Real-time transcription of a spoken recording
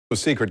No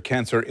secret,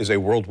 cancer is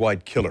a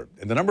worldwide killer,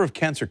 and the number of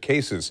cancer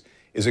cases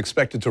is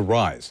expected to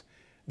rise.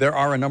 There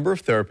are a number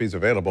of therapies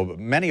available, but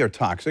many are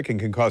toxic and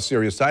can cause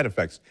serious side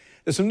effects.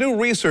 There's some new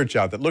research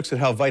out that looks at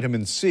how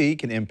vitamin C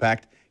can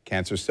impact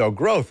cancer cell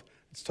growth.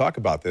 Let's talk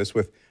about this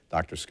with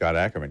Dr. Scot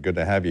Ackerman. Good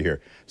to have you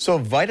here. So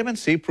vitamin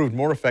C proved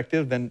more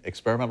effective than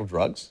experimental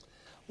drugs?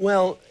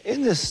 Well,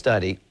 in this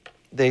study,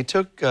 they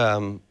took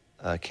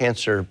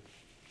cancer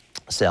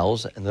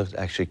cells, and those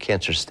actually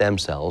cancer stem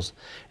cells,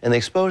 and they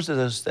exposed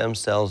those stem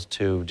cells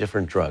to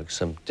different drugs,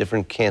 some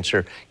different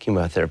cancer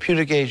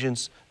chemotherapeutic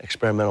agents,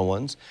 experimental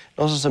ones,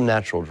 and also some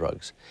natural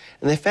drugs.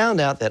 And they found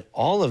out that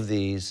all of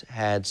these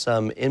had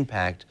some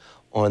impact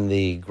on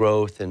the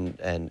growth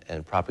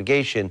and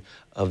propagation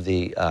of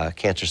the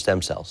cancer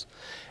stem cells.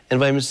 And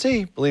vitamin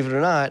C, believe it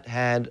or not,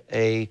 had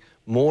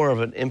more of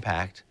an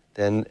impact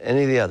than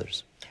any of the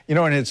others. You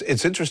know, and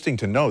it's interesting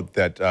to note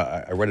that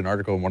I read an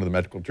article in one of the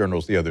medical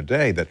journals the other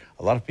day that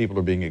a lot of people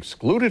are being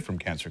excluded from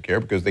cancer care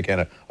because they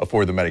can't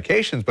afford the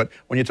medications. But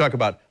when you talk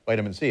about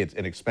vitamin C, it's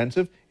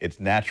inexpensive,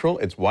 it's natural,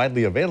 it's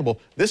widely available.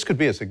 This could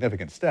be a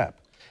significant step.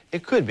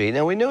 It could be.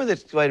 Now, we know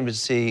that vitamin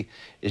C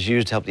is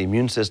used to help the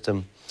immune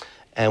system,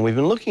 and we've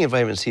been looking at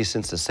vitamin C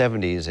since the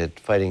 70s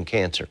at fighting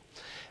cancer.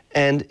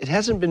 And it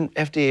hasn't been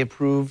FDA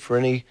approved for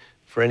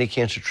any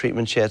cancer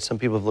treatments yet. Some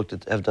people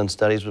have done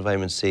studies with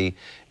vitamin C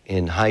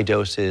in high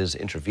doses,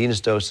 intravenous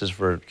doses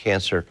for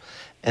cancer,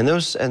 and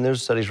those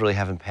studies really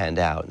haven't panned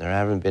out. And there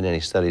haven't been any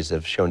studies that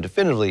have shown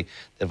definitively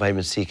that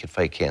vitamin C can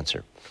fight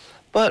cancer.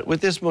 But with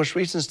this most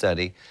recent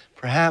study,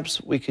 perhaps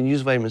we can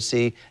use vitamin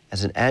C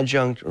as an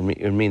adjunct, or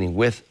meaning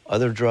with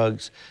other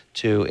drugs,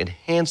 to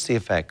enhance the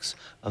effects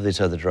of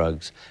these other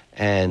drugs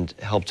and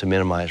help to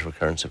minimize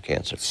recurrence of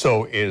cancer.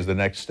 So is the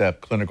next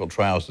step clinical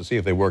trials to see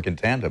if they work in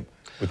tandem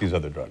with these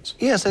other drugs?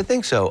 Yes, I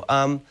think so.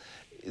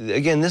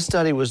 Again, this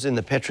study was in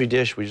the Petri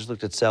dish. We just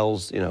looked at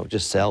cells,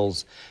 just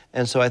cells.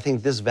 And so I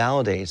think this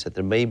validates that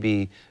there may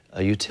be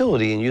a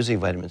utility in using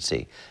vitamin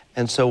C.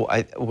 And so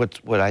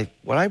what I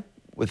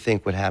would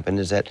think would happen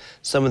is that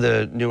some of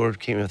the newer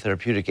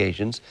chemotherapeutic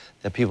agents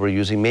that people are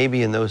using,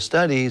 maybe in those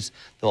studies,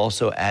 they'll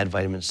also add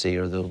vitamin C,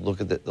 or they'll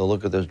look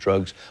at those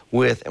drugs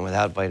with and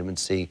without vitamin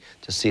C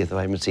to see if the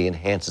vitamin C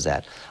enhances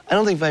that. I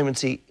don't think vitamin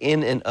C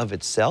in and of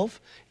itself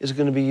is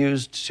going to be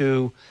used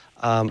to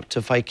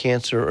fight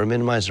cancer or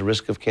minimize the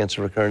risk of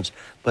cancer recurrence,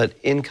 but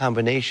in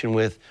combination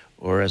with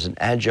or as an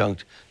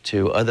adjunct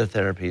to other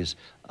therapies,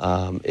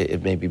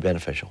 it may be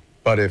beneficial.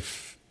 But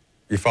if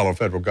you follow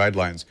federal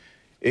guidelines,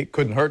 it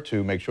couldn't hurt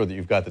to make sure that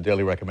you've got the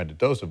daily recommended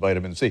dose of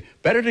vitamin C.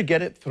 Better to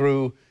get it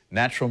through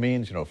natural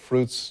means,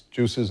 fruits,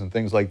 juices, and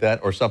things like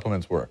that, or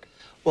supplements work?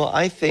 Well,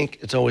 I think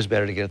it's always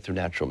better to get it through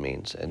natural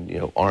means,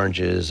 and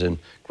oranges and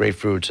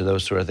grapefruits and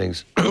those sort of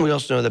things. We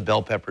also know that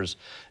bell peppers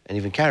and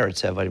even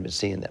carrots have vitamin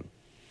C in them.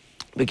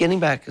 But getting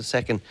back a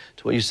second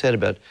to what you said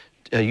about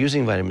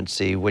using vitamin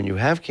C when you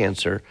have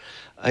cancer,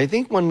 I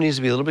think one needs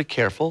to be a little bit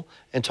careful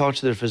and talk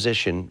to their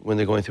physician when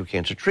they're going through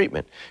cancer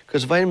treatment.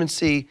 Because vitamin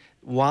C,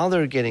 while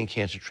they're getting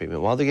cancer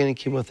treatment, while they're getting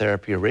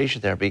chemotherapy or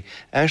radiation therapy,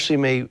 actually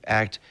may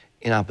act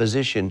in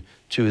opposition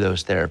to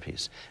those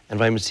therapies. And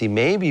vitamin C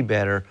may be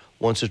better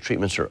once the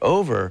treatments are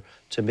over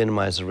to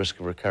minimize the risk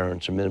of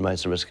recurrence or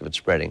minimize the risk of it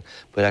spreading.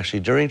 But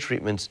actually during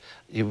treatments,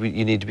 you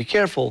need to be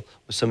careful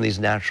with some of these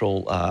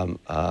natural,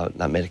 not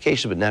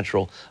medications, but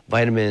natural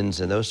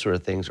vitamins and those sort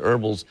of things,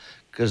 herbals,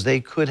 because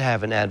they could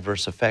have an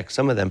adverse effect.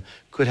 Some of them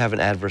could have an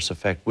adverse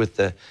effect with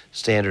the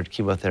standard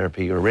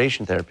chemotherapy or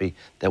radiation therapy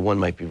that one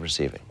might be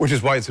receiving. Which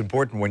is why it's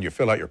important when you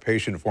fill out your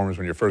patient forms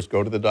when you first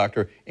go to the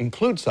doctor,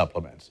 include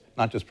supplements,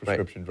 not just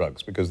prescription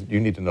drugs, because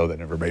you need to know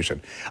that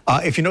information.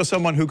 If you know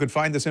someone who could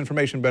find this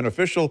information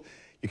beneficial,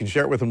 you can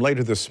share it with them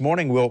later this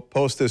morning. We'll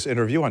post this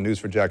interview on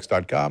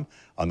newsforjax.com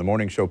on the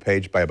morning show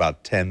page by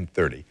about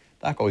 10:30.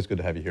 Doc, always good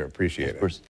to have you here. Appreciate it.